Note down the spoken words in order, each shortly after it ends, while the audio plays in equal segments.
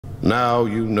Now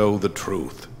you know the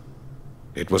truth.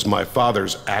 It was my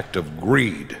father's act of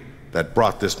greed that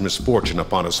brought this misfortune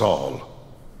upon us all.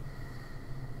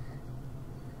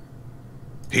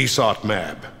 He sought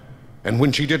Mab, and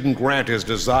when she didn't grant his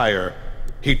desire,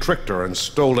 he tricked her and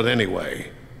stole it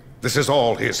anyway. This is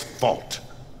all his fault.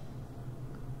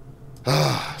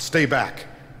 Stay back.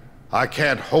 I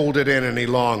can't hold it in any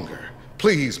longer.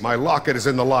 Please, my locket is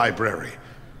in the library.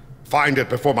 Find it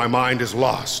before my mind is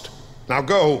lost. Now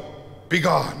go. Be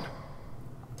gone.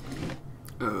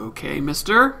 Okay,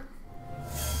 mister.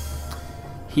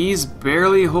 He's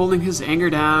barely holding his anger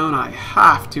down. I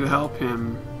have to help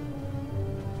him.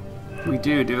 We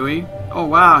do we? Oh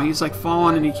wow, he's like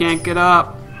falling and he can't get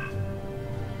up.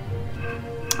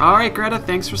 Alright, Greta,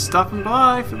 thanks for stopping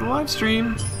by for the live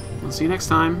stream. We'll see you next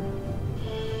time.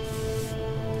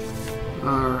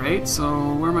 Alright,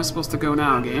 so where am I supposed to go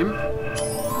now, game?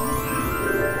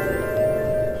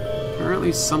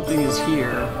 Apparently something is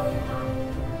here.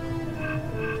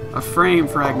 A frame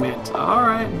fragment.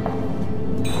 Alright.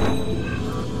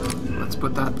 Let's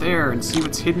put that there and see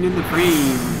what's hidden in the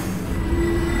frame.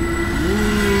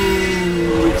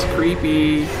 Ooh, it's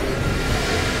creepy.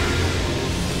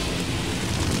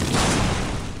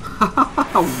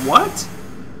 What?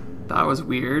 That was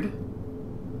weird.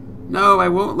 No, I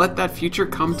won't let that future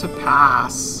come to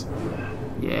pass.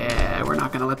 Yeah, we're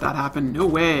not gonna let that happen. No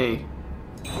way.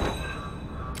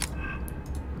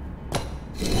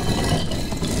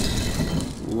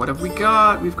 What have we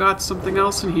got? We've got something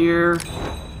else in here.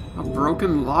 A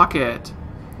broken locket.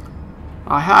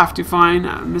 I have to find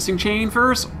a missing chain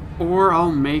first, or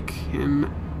I'll make him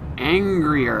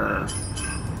angrier.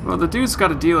 Well, the dude's got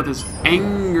to deal with his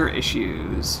anger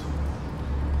issues.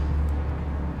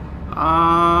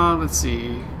 Let's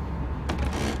see.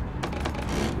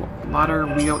 Ladder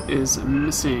wheel is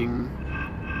missing.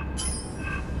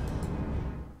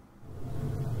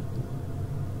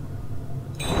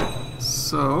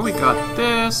 So we got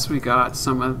this, we got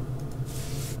some of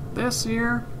this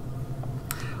here.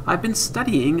 I've been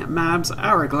studying Mab's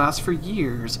hourglass for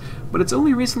years, but it's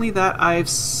only recently that I've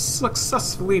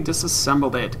successfully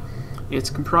disassembled it. It's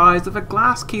comprised of a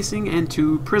glass casing and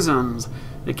 2 prisms.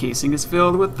 The casing is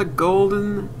filled with the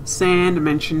golden sand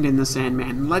mentioned in the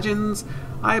Sandman legends.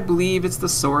 I believe it's the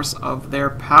source of their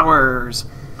powers.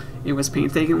 It was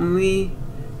painstaking,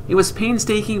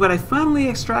 but I finally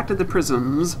extracted the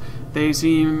prisms. They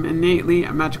seem innately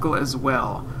magical as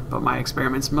well. But my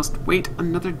experiments must wait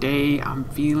another day. I'm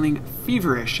feeling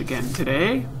feverish again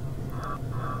today.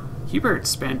 Hubert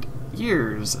spent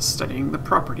years studying the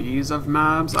properties of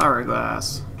Mab's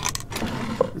hourglass.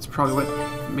 That's probably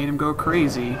what made him go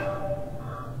crazy.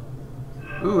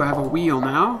 Ooh, I have a wheel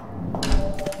now.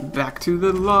 Back to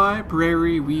the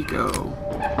library we go.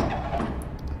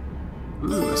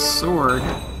 Ooh, a sword.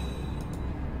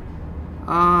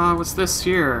 What's this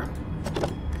here?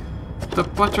 The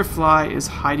butterfly is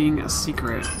hiding a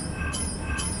secret.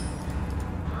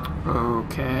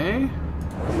 Okay.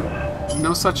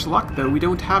 No such luck, though. We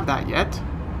don't have that yet.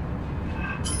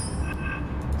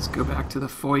 Let's go back to the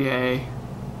foyer.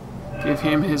 Give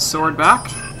him his sword back.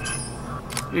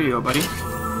 Here you go, buddy.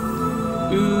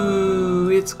 Ooh,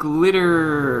 it's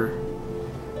glitter.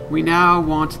 We now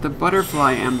want the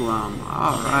butterfly emblem.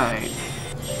 Alright.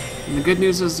 And the good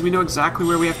news is we know exactly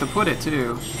where we have to put it,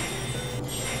 too.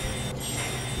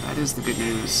 That is the good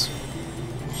news.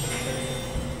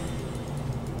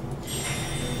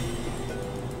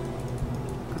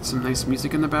 Got some nice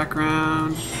music in the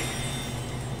background.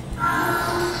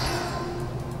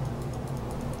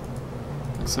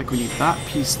 Looks like we need that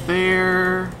piece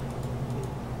there.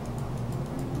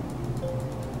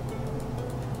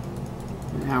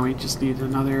 Now we just need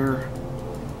another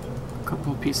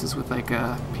couple pieces with like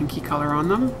a pinky color on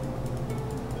them.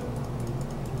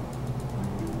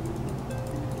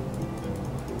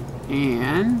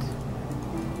 And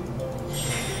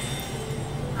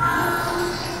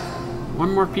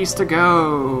one more piece to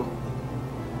go.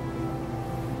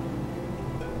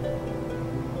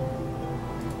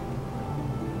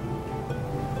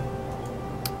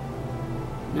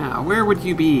 Now, where would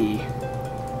you be?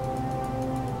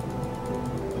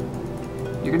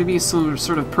 You're gonna be some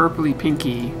sort of purpley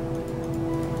pinky.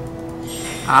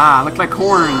 Ah, look like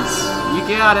horns. You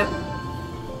got it.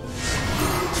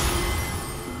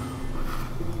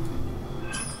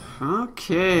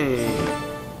 Okay.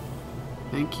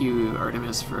 Thank you,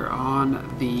 Artemis, for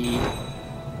on the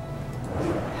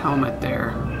helmet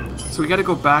there. So we gotta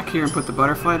go back here and put the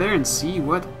butterfly there and see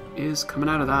what is coming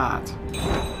out of that.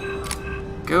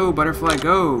 Go, butterfly,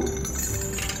 go!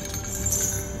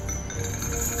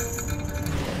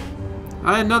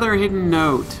 Another hidden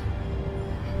note.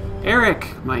 Eric,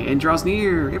 my end draws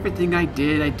near. Everything I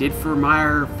did for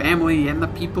my family and the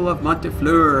people of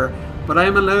Montafleur. But I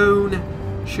am alone,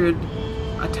 should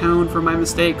atone for my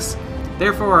mistakes.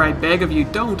 Therefore, I beg of you,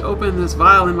 don't open this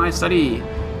vial in my study.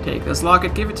 Take this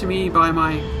locket, give it to me by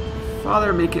my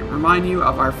father, make it remind you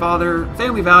of our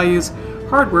family values,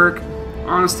 hard work,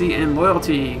 honesty, and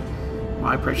loyalty.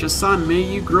 My precious son, may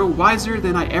you grow wiser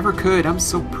than I ever could. I'm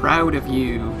so proud of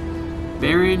you.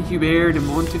 Baron Hubert de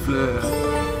Montafleur.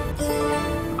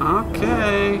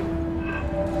 Okay.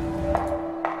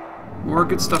 More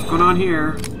good stuff going on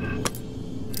here.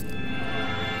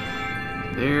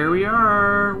 There we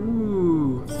are.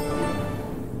 Woo.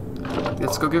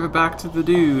 Let's go give it back to the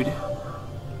dude.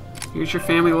 Here's your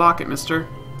family locket, mister.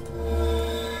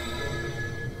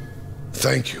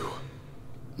 Thank you.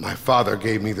 My father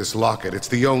gave me this locket. It's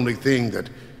the only thing that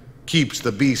keeps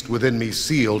the beast within me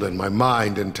sealed and my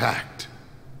mind intact.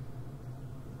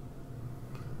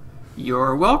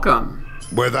 You're welcome.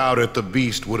 Without it, the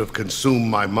beast would have consumed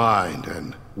my mind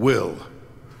and will.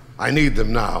 I need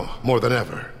them now, more than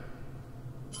ever.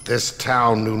 This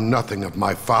town knew nothing of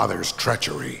my father's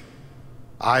treachery.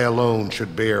 I alone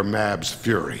should bear Mab's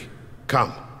fury.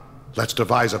 Come, let's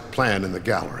devise a plan in the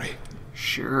gallery.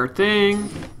 Sure thing.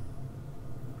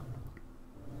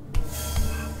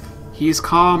 He's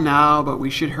calm now, but we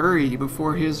should hurry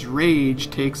before his rage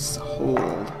takes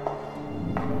hold.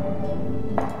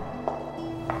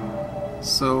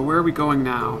 So, where are we going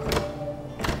now?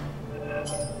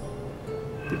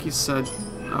 I think he said,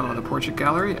 oh, the portrait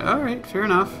gallery? Alright, fair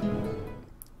enough.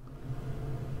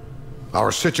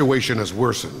 Our situation has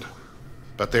worsened,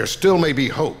 but there still may be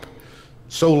hope.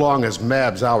 So long as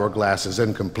Mab's hourglass is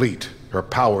incomplete, her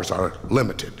powers are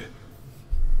limited.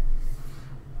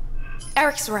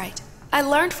 Eric's right. I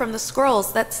learned from the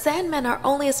scrolls that Sandmen are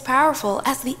only as powerful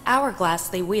as the hourglass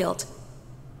they wield.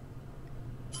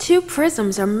 2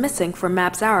 prisms are missing from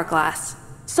Mab's hourglass.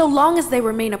 So long as they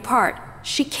remain apart,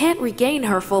 she can't regain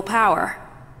her full power.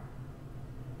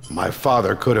 My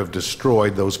father could have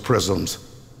destroyed those prisms,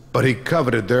 but he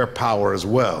coveted their power as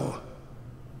well.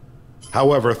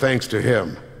 However, thanks to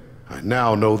him, I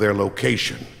now know their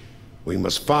location. We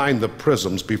must find the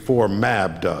prisms before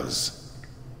Mab does.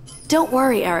 Don't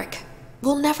worry, Eric.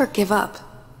 We'll never give up.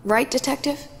 Right,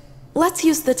 Detective? Let's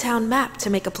use the town map to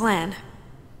make a plan.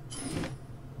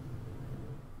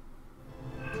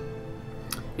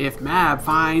 If Mab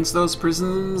finds those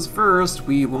prisms first,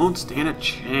 we won't stand a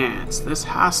chance. This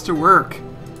has to work.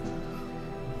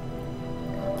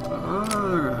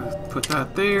 Put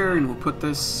that there, and we'll put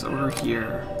this over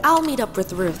here. I'll meet up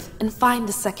with Ruth and find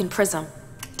the second prism.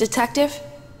 Detective,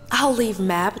 I'll leave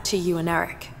Mab to you and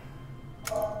Eric.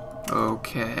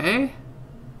 Okay.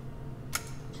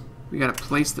 We gotta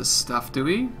place this stuff, do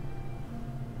we?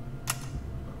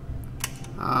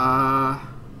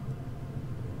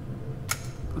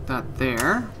 Put that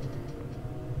there.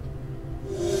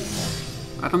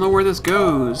 I don't know where this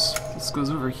goes. This goes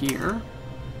over here.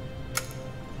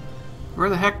 Where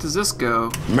the heck does this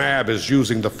go? Mab is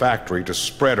using the factory to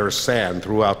spread her sand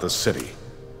throughout the city.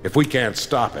 If we can't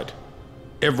stop it,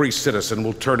 every citizen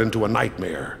will turn into a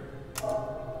nightmare.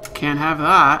 Can't have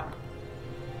that.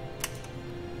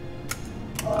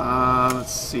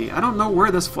 Let's see. I don't know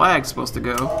where this flag's supposed to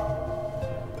go.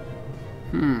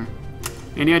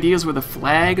 Any ideas where the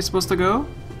flag is supposed to go?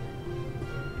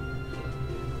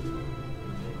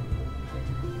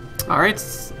 Alright,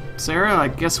 Sarah, I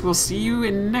guess we'll see you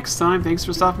in next time. Thanks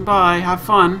for stopping by. Have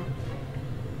fun.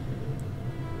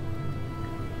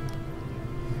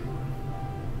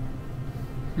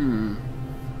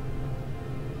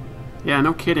 Yeah,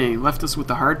 no kidding. Left us with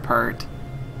the hard part.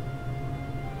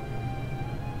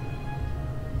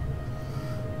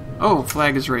 Oh,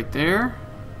 flag is right there.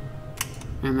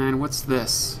 And then what's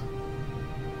this?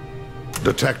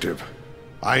 Detective,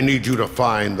 I need you to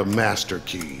find the master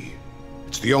key.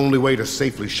 It's the only way to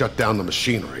safely shut down the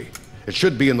machinery. It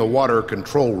should be in the water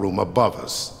control room above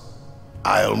us.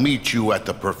 I'll meet you at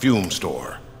the perfume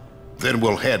store. Then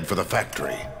we'll head for the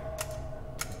factory.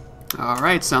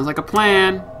 Alright, sounds like a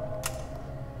plan.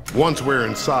 Once we're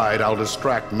inside, I'll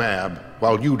distract Mab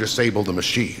while you disable the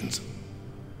machines.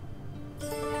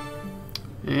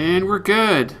 And we're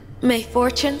good. May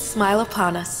fortune smile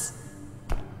upon us.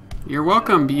 You're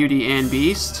welcome, Beauty and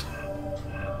Beast.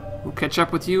 We'll catch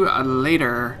up with you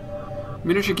later.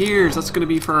 Miniature gears, that's going to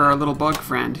be for our little bug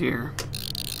friend here.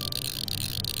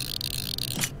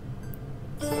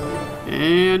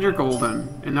 And you're golden.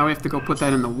 And now we have to go put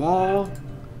that in the wall.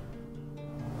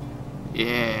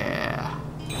 Yeah.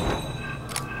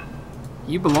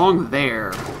 You belong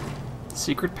there.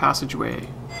 Secret passageway.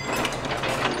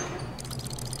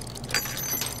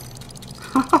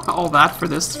 All that for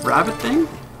this rabbit thing?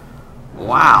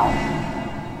 Wow.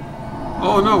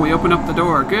 Oh no, we open up the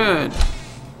door. Good.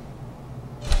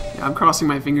 Yeah, I'm crossing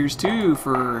my fingers too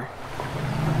for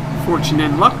fortune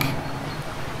and luck.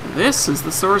 This is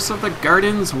the source of the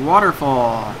garden's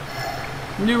waterfall.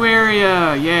 New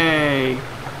area, yay.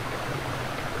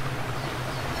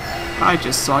 I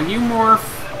just saw you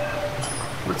morph.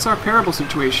 What's our parable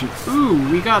situation?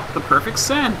 Ooh, we got the perfect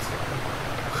scent.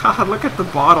 Haha, look at the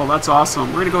bottle, that's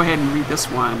awesome. We're gonna go ahead and read this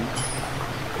one.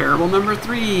 Parable number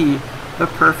 3, the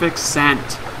perfect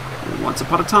scent. Once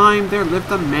upon a time, there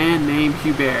lived a man named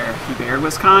Hubert. Hubert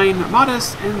was kind,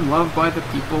 modest, and loved by the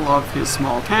people of his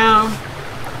small town.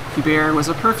 Hubert was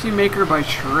a perfume maker by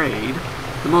trade.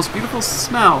 The most beautiful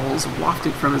smells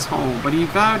wafted from his home, but he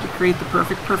vowed to create the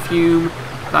perfect perfume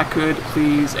that could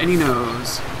please any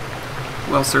nose.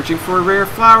 While searching for a rare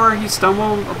flower, he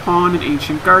stumbled upon an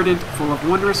ancient garden full of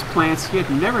wondrous plants he had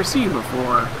never seen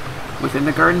before. Within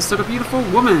the garden stood a beautiful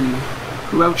woman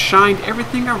who outshined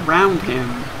everything around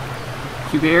him.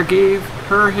 Hubert gave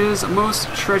her his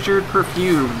most treasured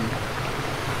perfume.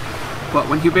 But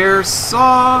when Hubert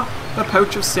saw the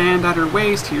pouch of sand at her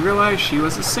waist, he realized she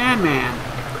was a sandman.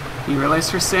 He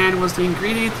realized her sand was the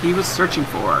ingredient he was searching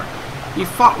for. He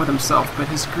fought with himself, but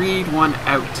his greed won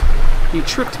out. He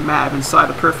tricked Mab inside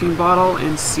a perfume bottle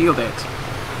and sealed it.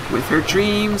 With her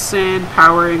dream sand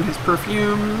powering his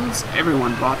perfumes,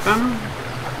 everyone bought them.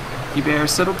 Hubert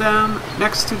settled down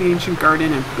next to the ancient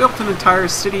garden and built an entire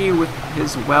city with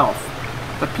his wealth.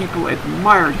 The people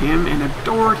admired him and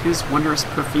adored his wondrous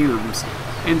perfumes.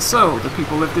 And so the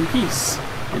people lived in peace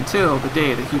until the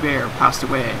day that Hubert passed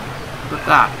away. But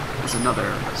that is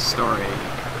another story.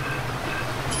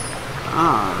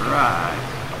 Alright.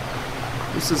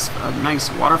 This is a nice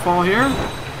waterfall here.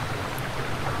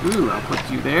 Ooh, I'll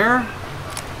put you there.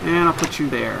 And I'll put you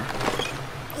there.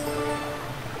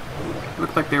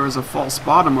 Looked like there was a false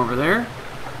bottom over there.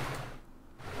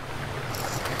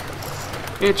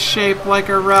 It's shaped like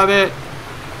a rabbit.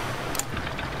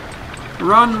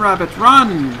 Run, rabbit,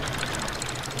 run!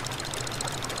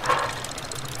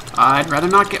 I'd rather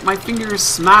not get my fingers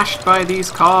smashed by these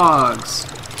cogs.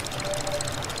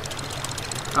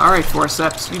 Alright,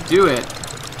 Forceps, you do it.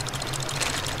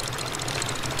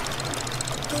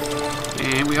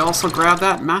 And we also grab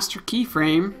that master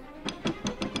keyframe.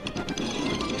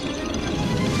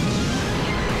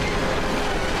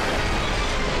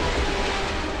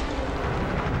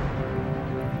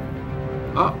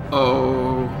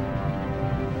 Uh-oh.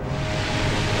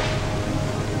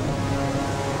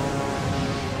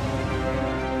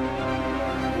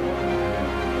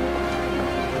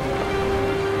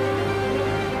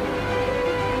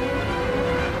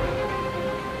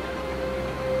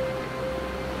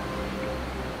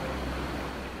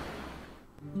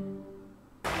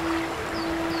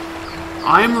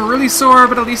 I'm really sore,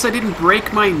 but at least I didn't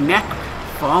break my neck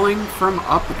falling from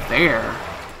up there.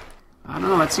 I don't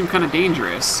know, that seemed kind of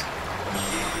dangerous.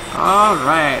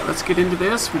 Alright, let's get into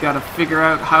this. We gotta figure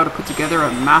out how to put together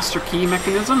a master key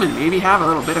mechanism and maybe have a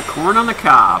little bit of corn on the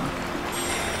cob.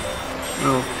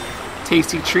 Little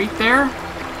tasty treat there.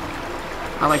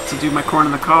 I like to do my corn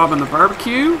on the cob on the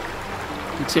barbecue.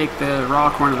 You take the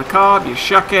raw corn on the cob, you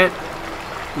shuck it,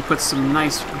 you put some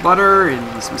nice butter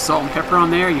and some salt and pepper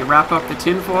on there, you wrap up the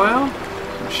tin foil,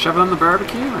 and shove it on the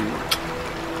barbecue, and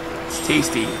it's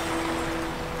tasty.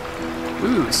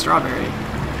 Ooh, strawberry.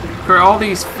 For all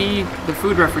these the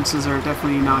food references are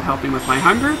definitely not helping with my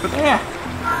hunger, but yeah,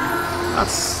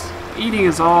 eating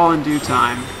is all in due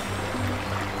time.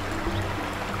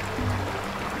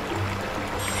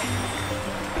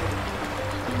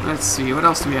 Let's see, what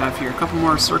else do we have here? A couple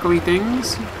more circle-y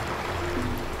things.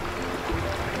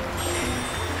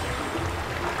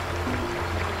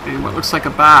 And what looks like a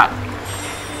bat.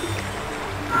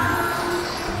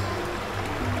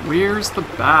 Where's the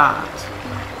bat?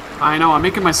 I know, I'm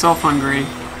making myself hungry.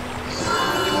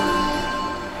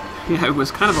 Yeah, it was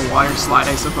kind of a wire slide,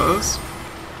 I suppose.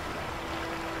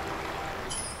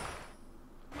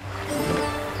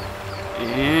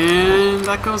 And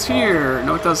that goes here.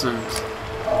 No, it doesn't.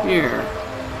 Here.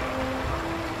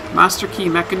 Master key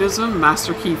mechanism,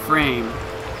 master key frame.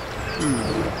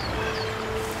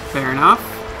 Fair enough.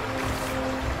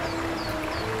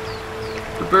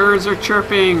 The birds are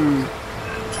chirping.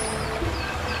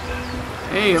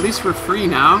 Hey, at least we're free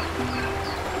now.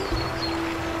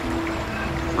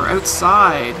 We're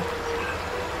outside.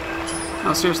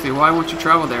 No, seriously, why won't you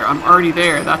travel there? I'm already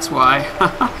there, that's why.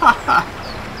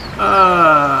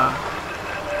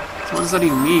 So what does that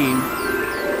even mean?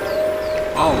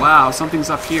 Oh wow, something's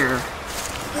up here.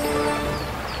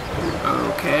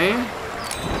 Okay.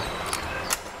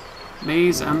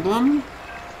 Maze emblem.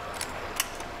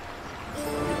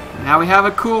 Now we have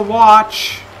a cool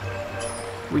watch.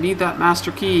 We need that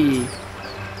master key.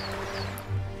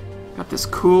 Got this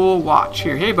cool watch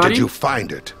here. Hey, buddy. Did you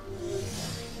find it?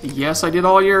 Yes, I did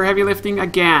all your heavy lifting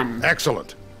again.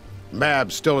 Excellent.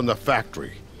 Mab's still in the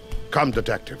factory. Come,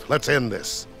 detective. Let's end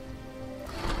this.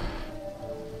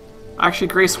 Actually,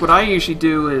 Grace, what I usually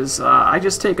do is I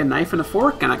just take a knife and a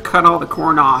fork and I cut all the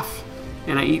corn off.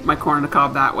 And I eat my corn on the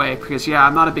cob that way. Because, yeah,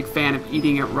 I'm not a big fan of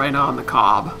eating it right on the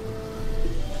cob.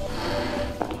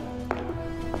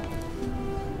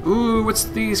 Ooh, what's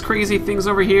these crazy things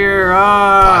over here?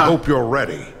 I hope you're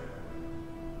ready.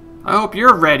 I hope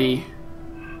you're ready.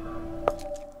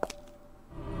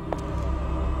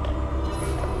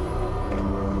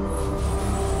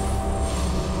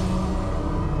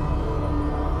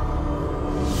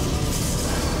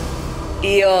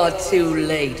 You're too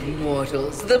late,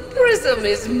 mortals. The prism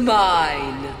is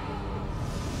mine.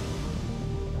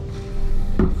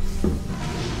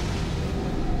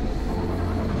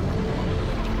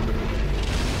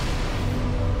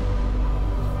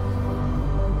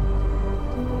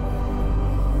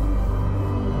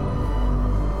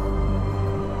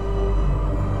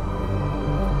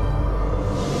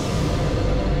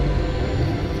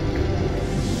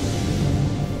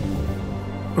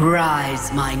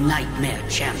 Rise, my nightmare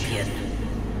champion.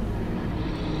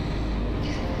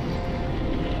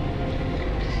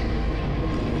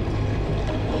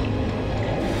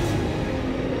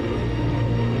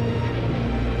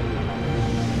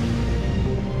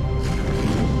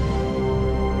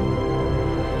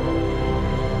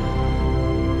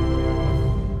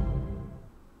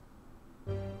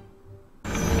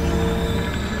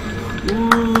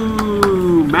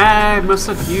 Mag must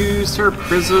have used her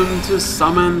prism to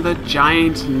summon the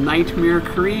giant nightmare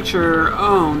creature.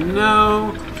 Oh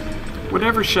no.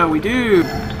 Whatever shall we do?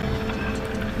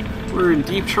 We're in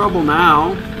deep trouble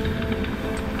now.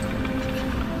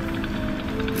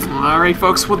 Alright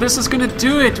folks, well this is gonna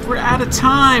do it. We're out of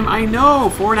time. I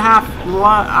know, 4.5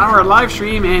 hour live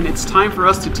stream, and it's time for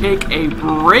us to take a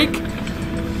break.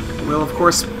 We'll of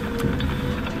course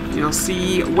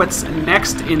see what's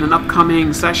next in an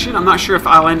upcoming session. I'm not sure if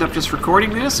I'll end up just recording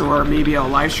this or maybe I'll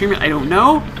live stream it. I don't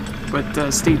know,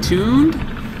 but stay tuned.